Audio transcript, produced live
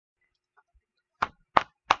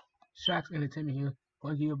Sharks Entertainment here.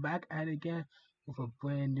 Going to get back at it again with a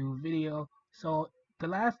brand new video. So the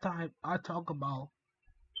last time I talked about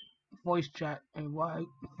voice chat and why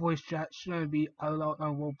voice chat shouldn't be allowed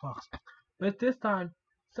on Roblox, but this time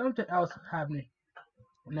something else happening.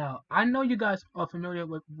 Now I know you guys are familiar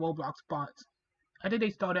with Roblox bots. I think they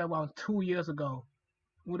started around 2 years ago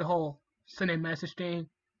with the whole sending message thing,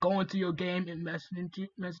 going to your game and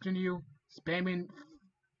messaging you, spamming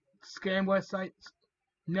scam websites.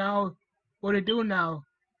 Now, what they do now,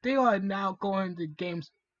 they are now going to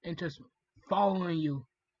games and just following you.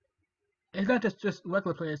 It's not just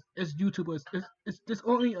regular players, it's YouTubers. It's just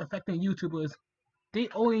only affecting YouTubers. They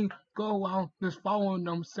only go around just following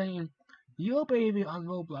them saying, your baby on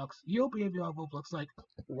Roblox, your baby on Roblox. Like,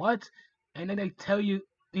 what? And then they tell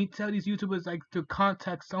these YouTubers like to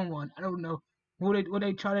contact someone. I don't know what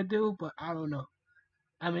they try to do, but I don't know.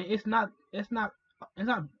 I mean, it's not, they're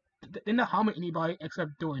not harming anybody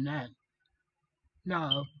except doing that.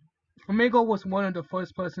 Now, Flamingo was one of the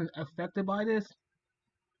first persons affected by this.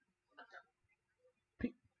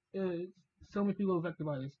 Pe- uh, so many people affected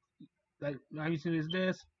by this. Like, now you see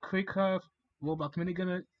this, Quickcraft, Roblox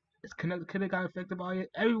Minigunner, it's connected, Kid got affected by it.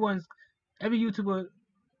 Every YouTuber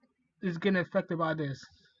is getting affected by this.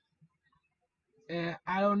 And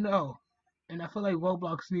I don't know. And I feel like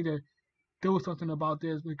Roblox need to do something about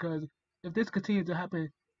this because if this continues to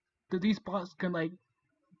happen, these bots can like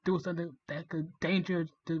do something that could danger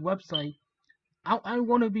the website. I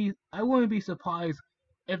wouldn't be surprised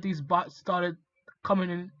if these bots started coming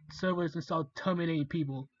in servers and start terminating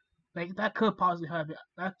people. Like that could possibly happen.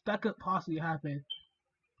 That could possibly happen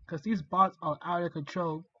because these bots are out of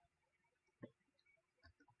control.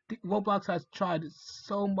 Roblox has tried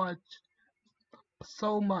so much,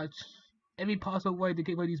 every possible way to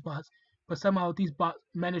get rid of these bots, but somehow these bots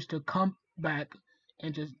managed to come back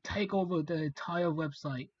and just take over the entire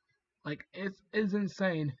website. Like it's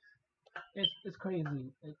insane. It's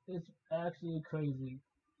crazy. It's actually crazy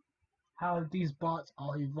how these bots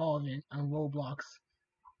are evolving on Roblox.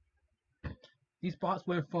 These bots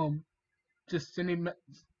went from just sending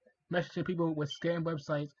messaging people with scam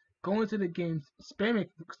websites, going to the games, spamming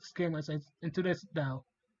scam websites, into this now.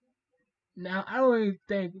 Now I don't really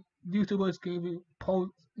think YouTubers can even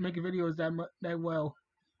post making videos that well,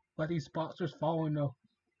 but these bots just following them.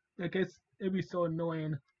 Like it'd be so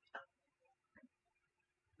annoying.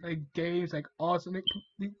 Like games like Arsenal,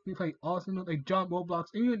 we play Arsenal, like John Roblox,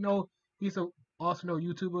 and you know he's a Arsenal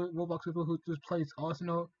YouTuber, Roblox YouTuber who just plays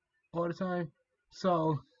Arsenal all the time.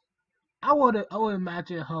 So I would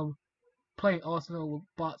imagine him playing Arsenal with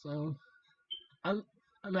bots on.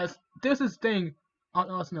 Unless there's this thing on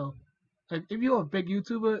Arsenal. Like if you're a big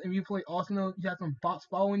YouTuber and you play Arsenal, you have some bots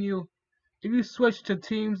following you. If you switch to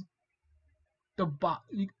teams, the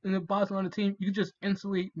bots on the team, you just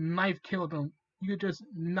instantly knife kill them. You could just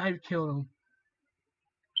knife kill them.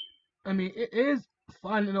 I mean, it is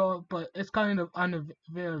fun and all, but it's kind of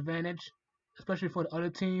unfair advantage, especially for the other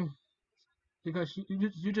team, because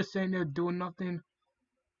you're just sitting there doing nothing,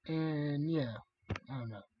 and yeah, I don't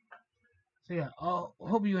know. So yeah, I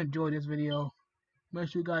hope you enjoyed this video. Make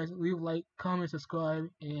sure you guys leave a like, comment, subscribe,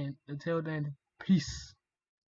 and until then, peace.